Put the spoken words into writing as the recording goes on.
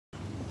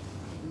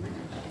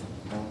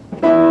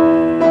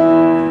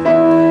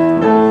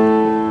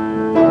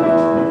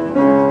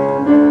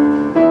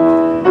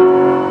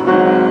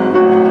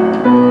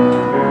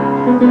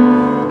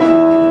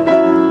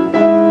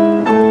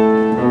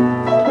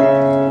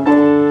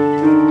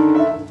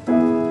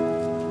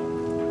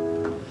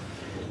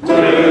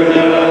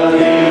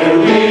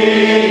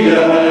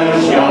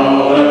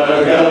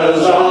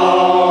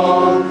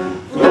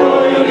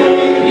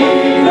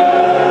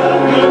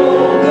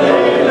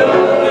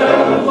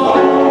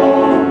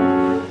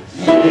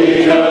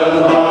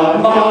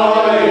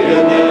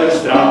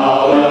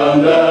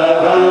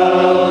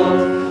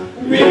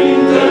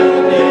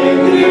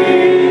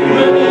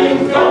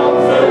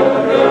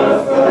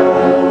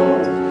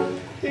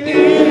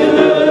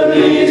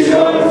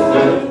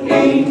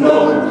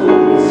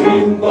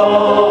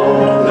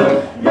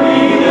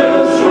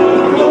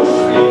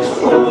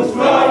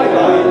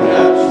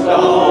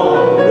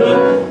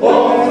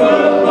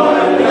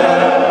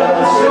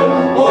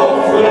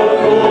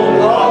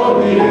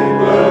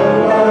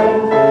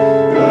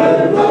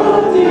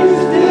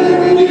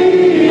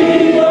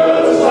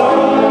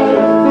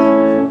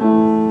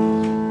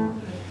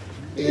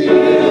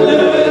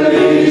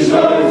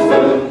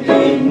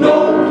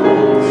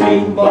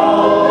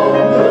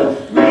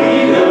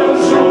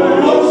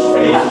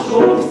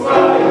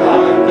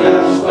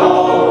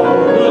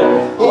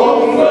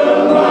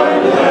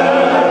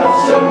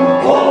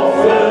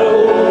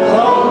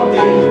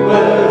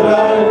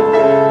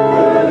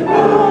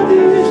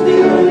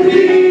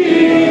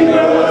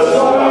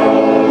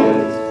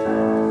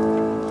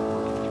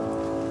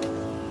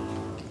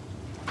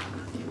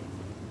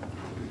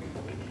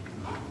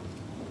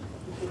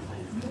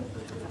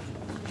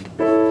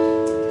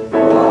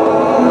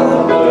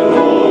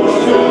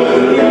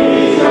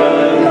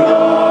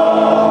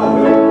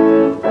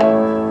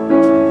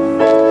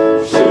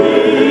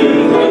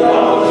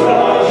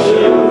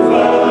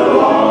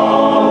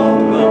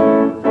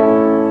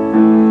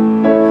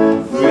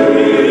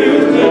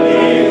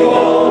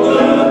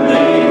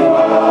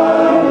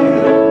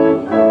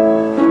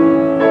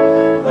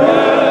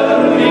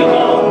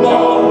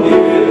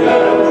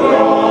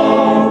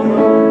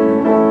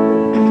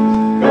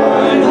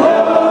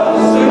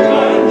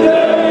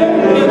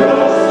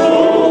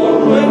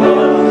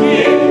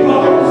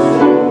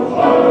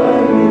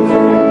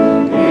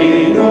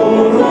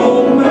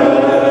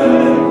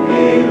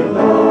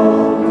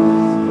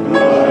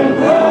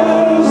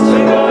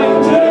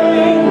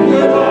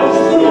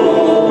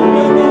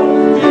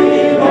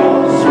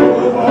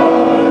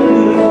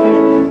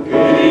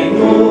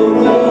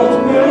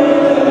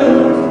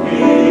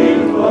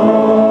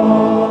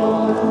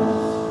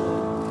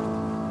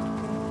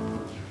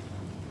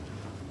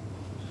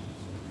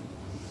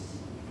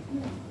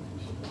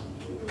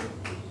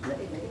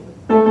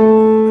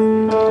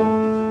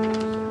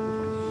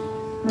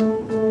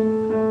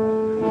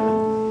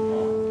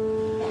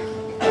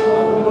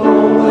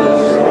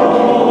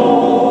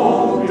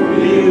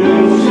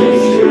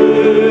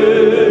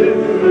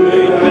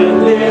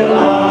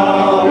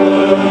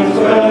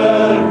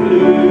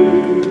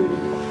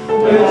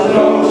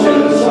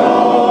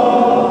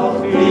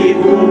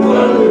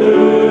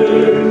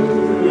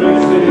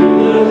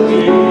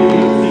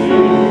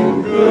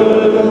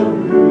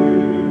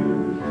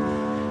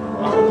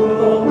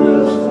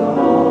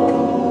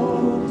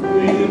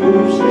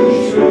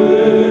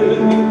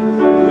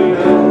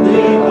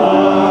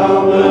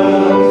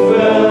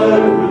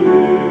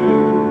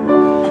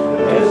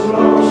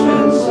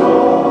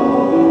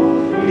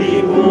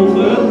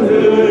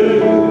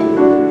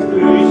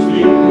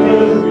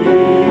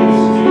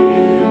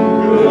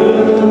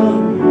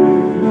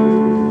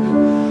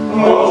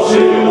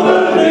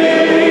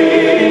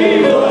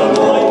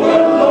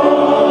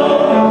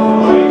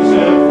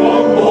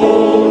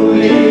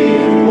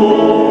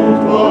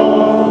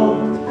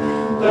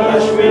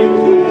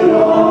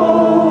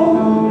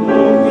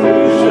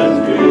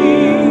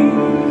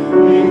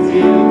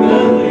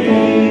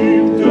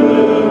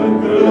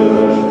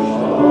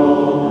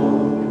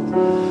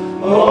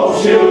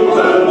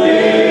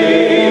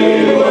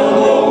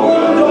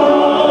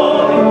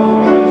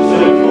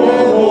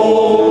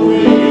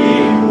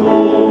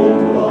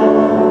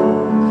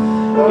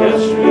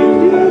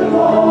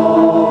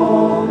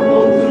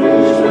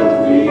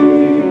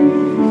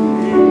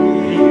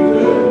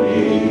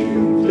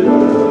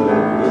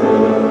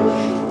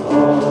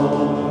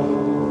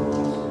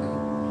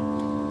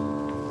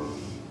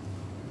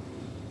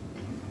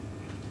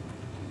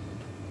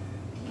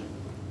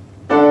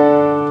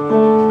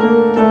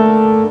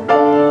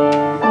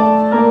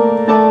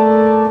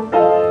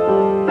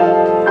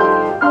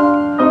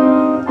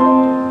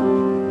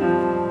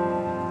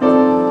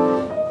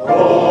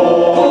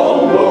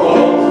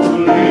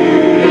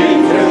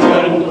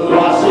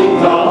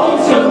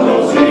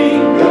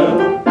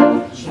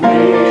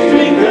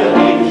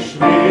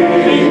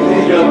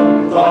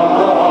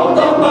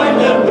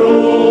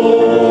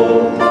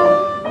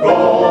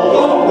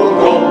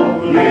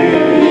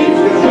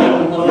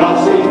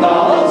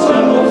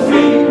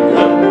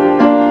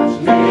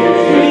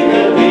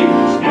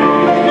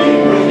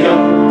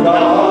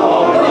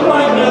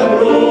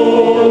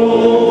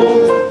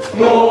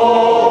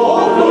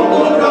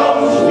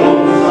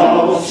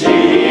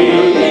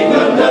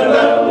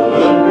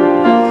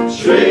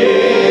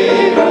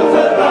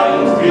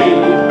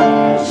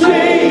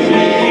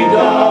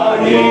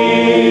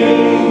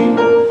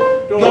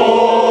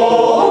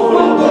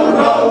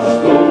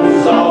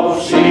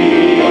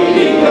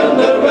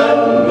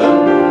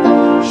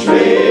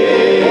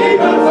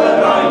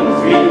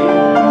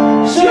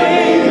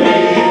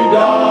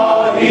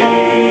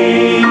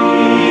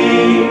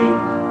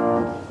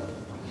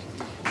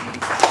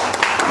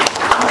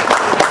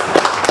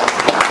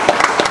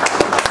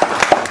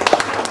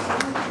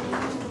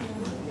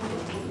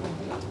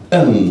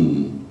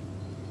En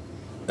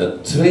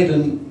het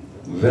tweede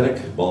werk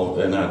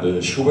naar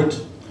de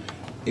Schubert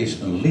is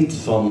een lied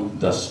van,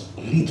 dat is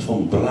lied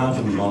van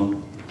Bravenman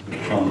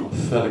van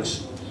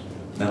Felix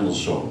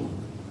Mendelssohn.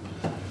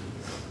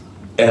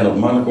 En op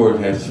Mannenkoor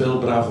heeft veel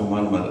brave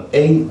mannen, maar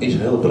één is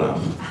heel braaf.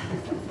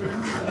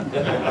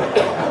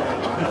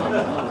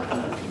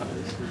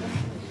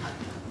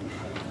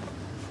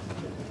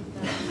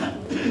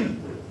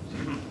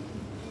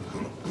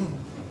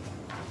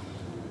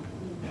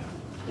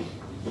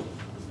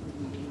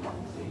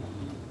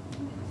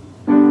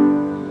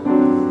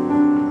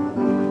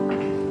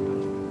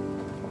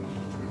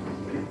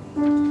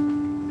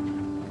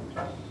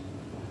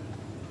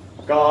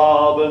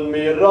 Gaben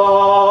mir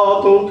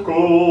Rat und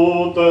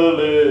gute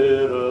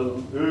Lehren,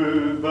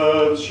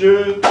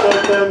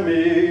 überschüttete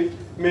mich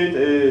mit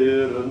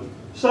Ehren,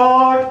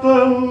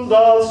 sagten,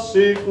 dass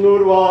ich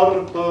nur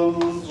warten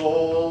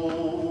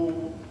soll,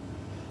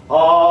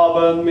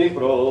 haben mich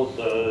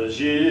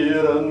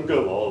protegieren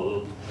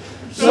gewollt,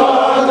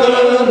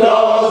 sagten,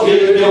 dass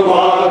ich nur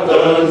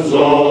warten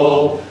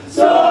soll,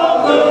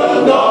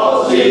 sagten,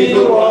 dass ich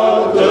nur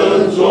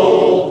warten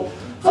soll,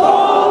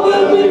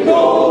 haben mich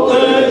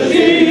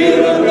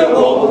protegieren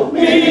gewollt,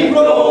 mich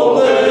protegieren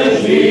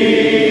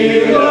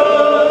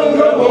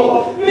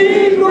gewollt,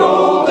 mich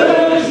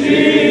protegieren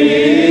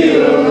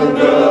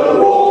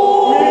gewollt.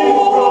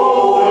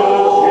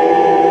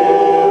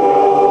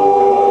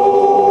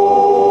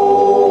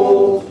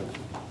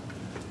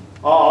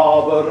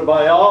 Aber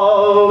bei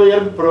all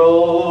ihrem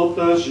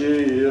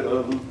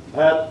Protegieren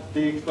hätte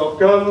ich doch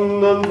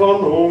können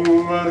von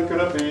Hunger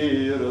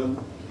krepieren.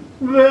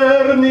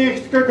 Wär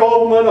nicht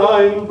gekommen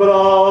ein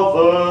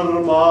braver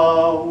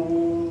Mann,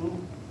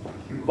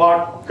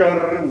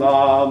 wacker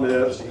nahm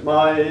sich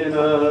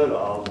meiner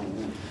an.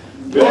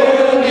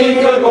 Wär nicht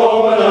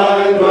gekommen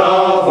ein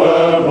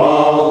braver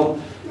Mann,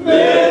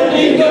 wär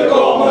nicht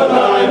gekommen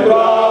ein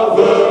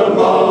braver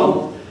Mann,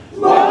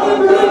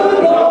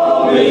 wacker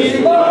nahm sich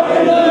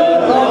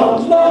meiner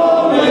an,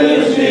 nahm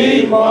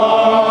sich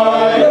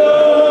meiner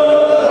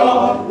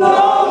an,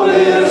 nahm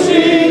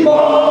sich meiner.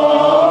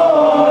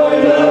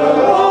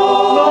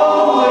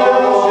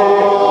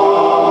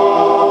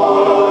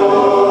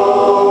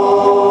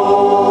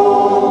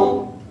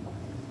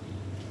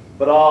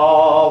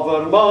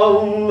 Braver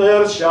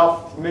Mann,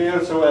 schafft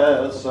mir zu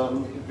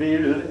essen,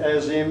 will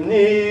es ihm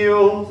nie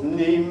und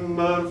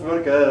nimmer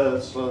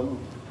vergessen.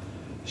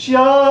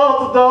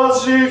 Schade,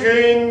 dass ich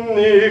ihn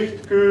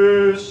nicht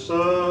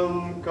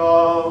küssen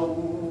kann,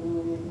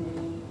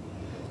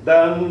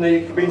 denn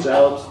ich bin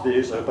selbst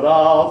dieser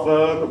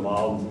braver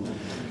Mann.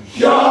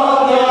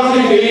 Ja, dat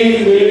ik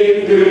niet meer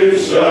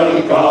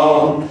kussen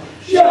kan.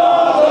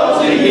 Ja,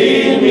 dat ik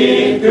niet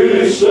meer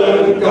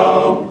kussen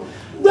kan.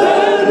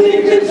 Ben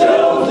ik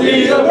hetzelfde,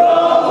 deze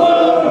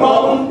brave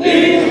man.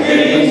 Ik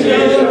ben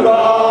deze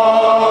brave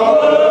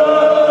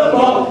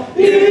man.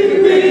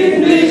 Ik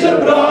ben deze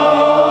brave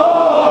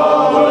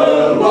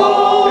man.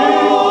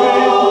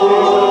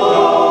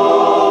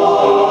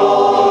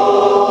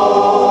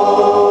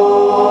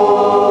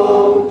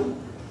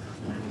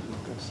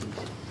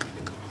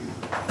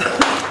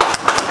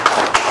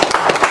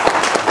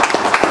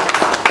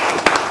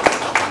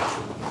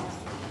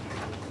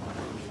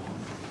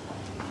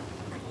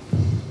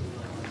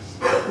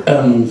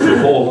 En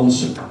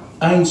vervolgens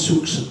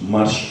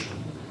Einzugsmarsch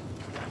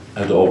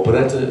uit de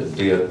operette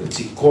Der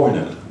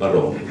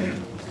Zigeunerbaron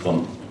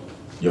van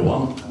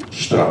Johann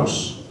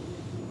Strauss.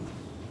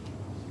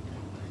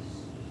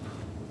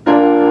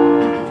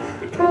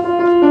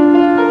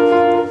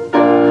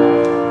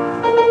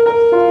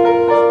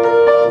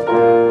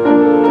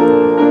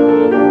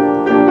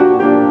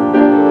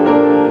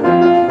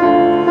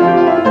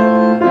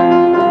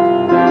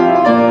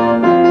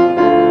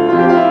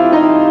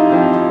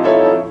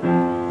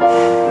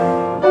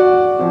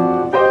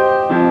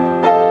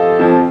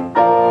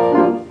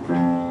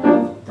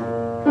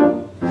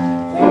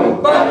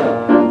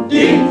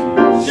 Die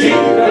ziet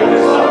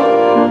er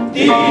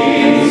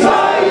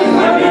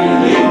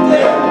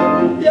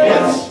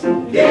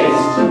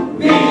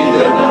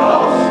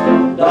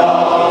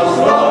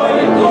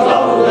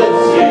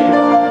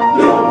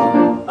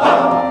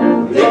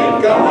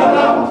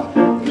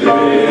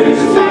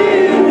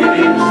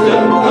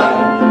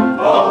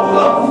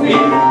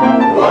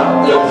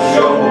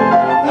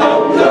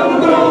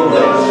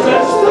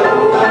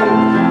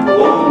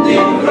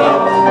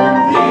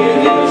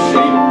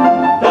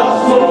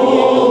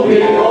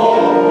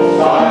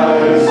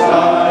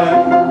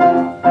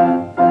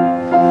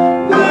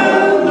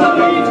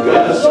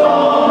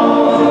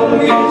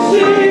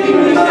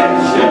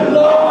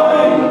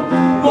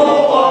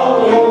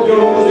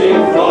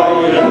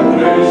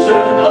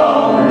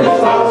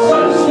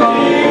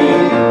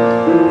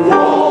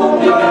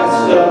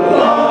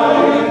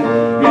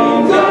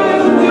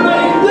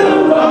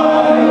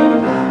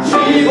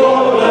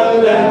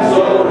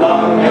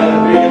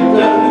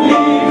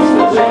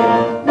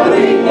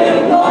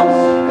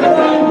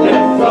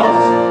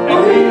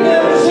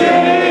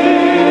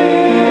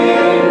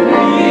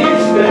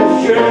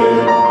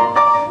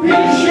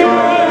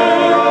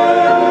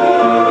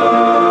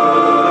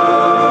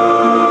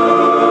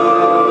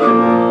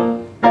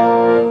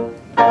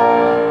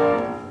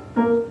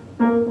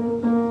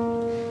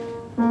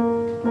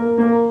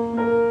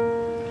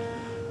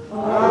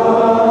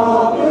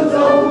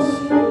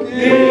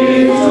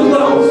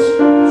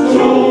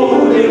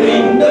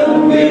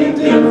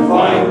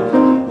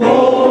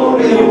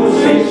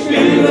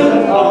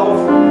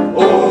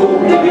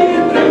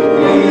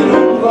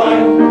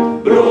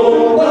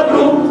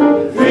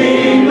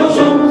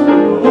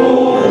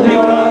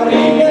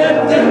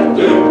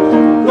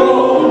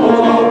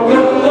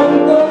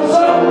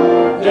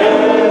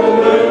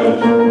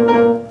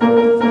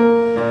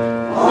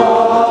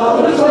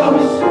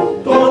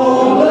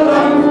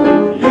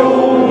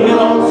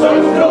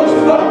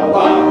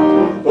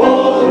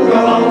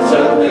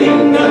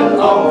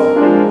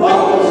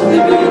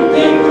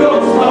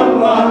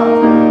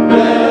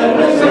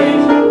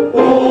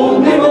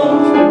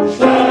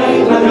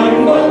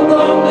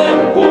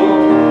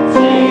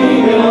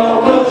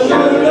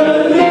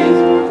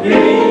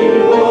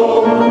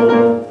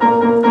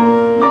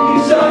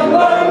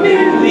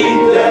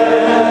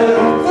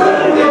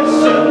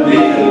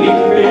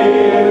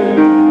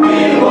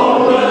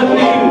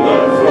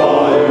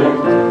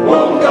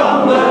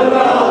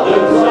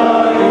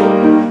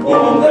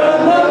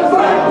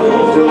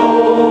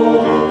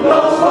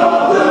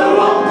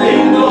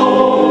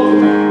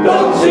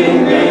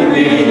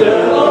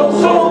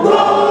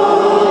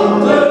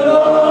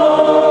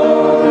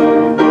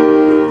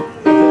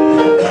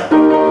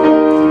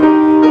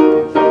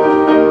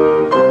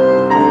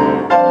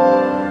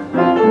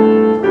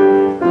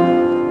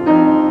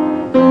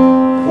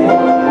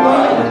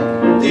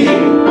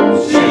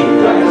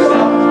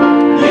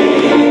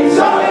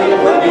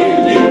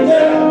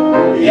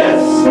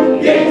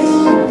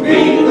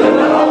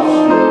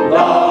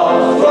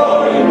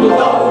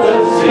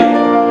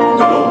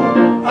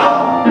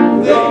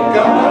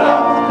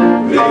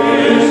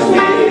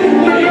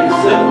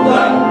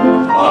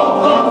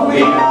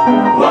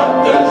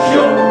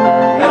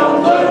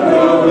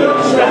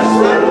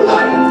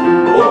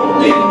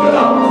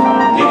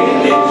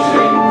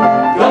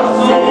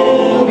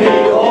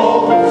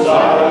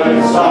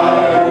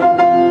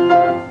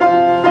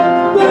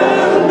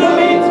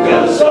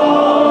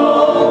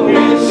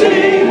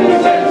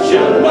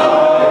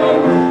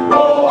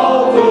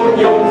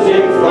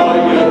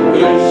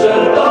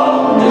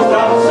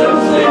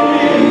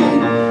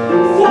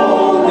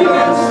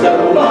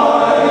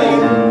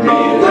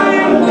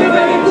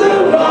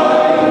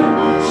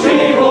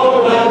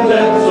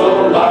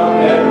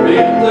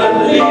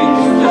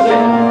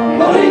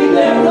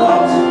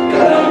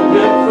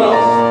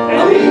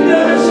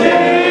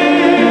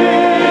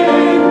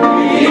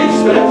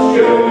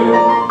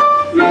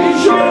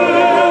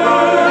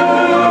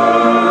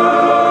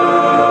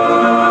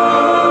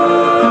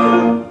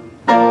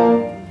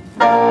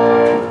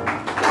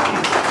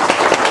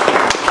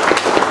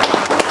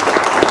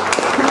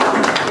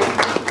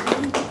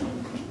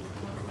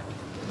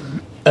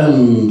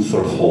En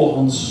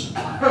vervolgens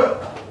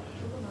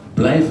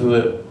blijven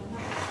we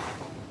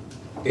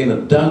in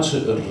het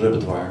Duitse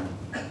repertoire.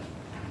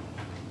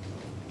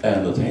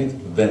 En dat heet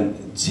Wenn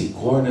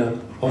Zigeuner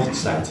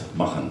Hochzeit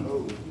machen.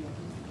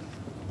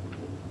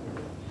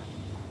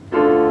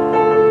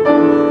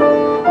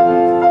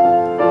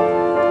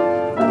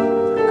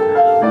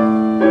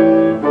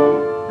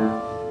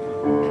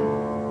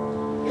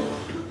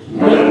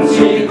 Wenn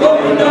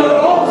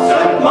Zigeuner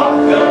Hochzeit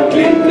machen,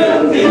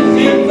 klingen die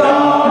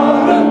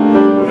Gitarren.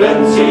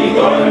 Wenn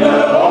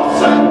Zigeuner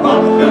Hochzeit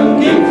machen,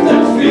 gibt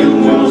es viel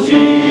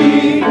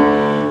Musik.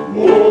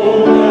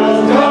 Und das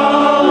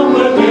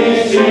kamen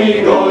die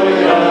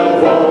Zigeuner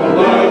von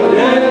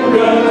Leuten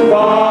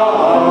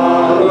gefahren.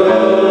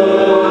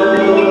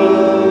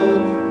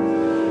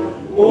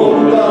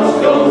 Und das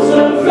ganze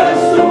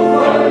Fest zu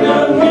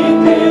feiern mit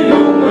den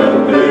jungen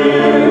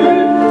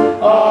Brüdern.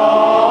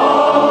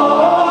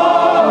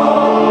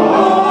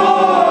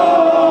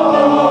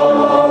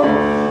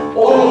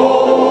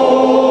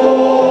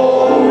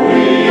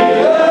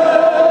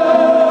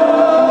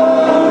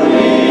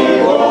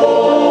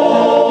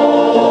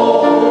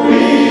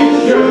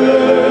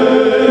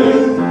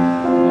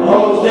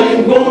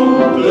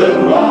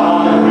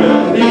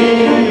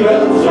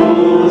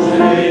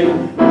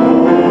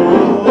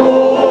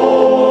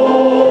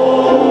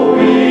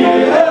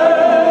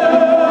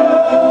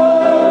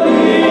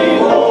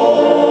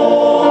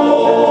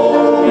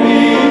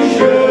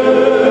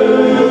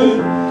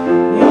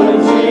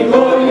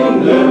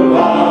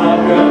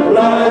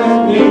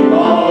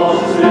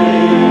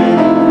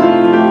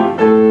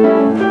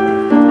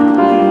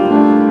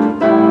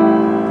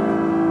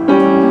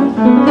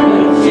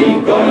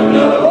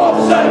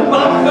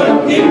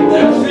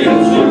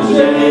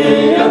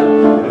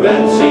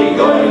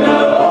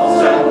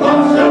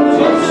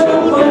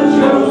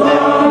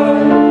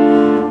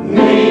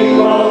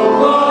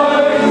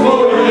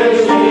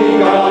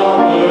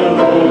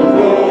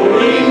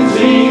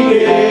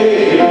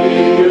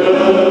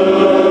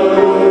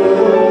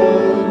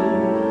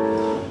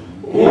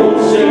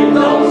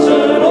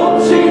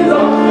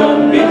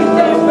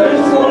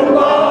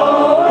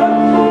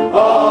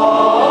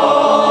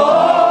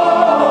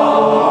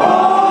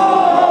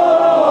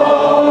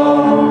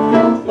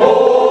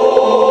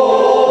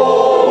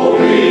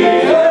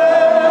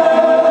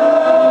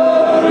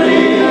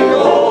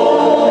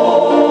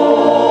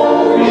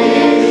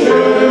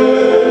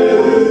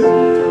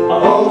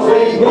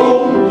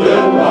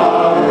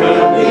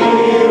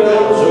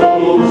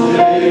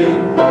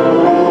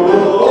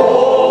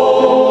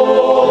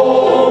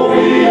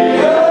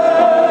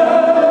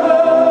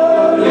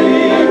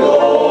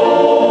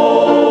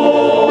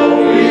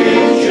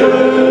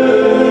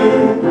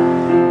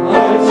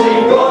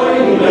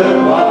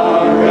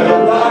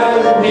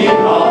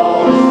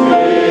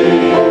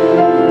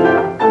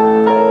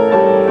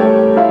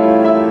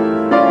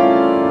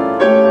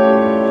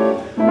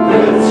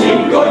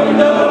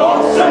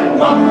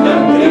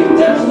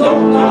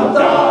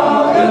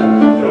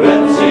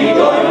 Wenn sie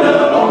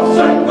Gäule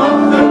Hochzeit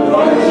machen,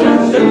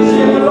 freuen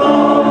sich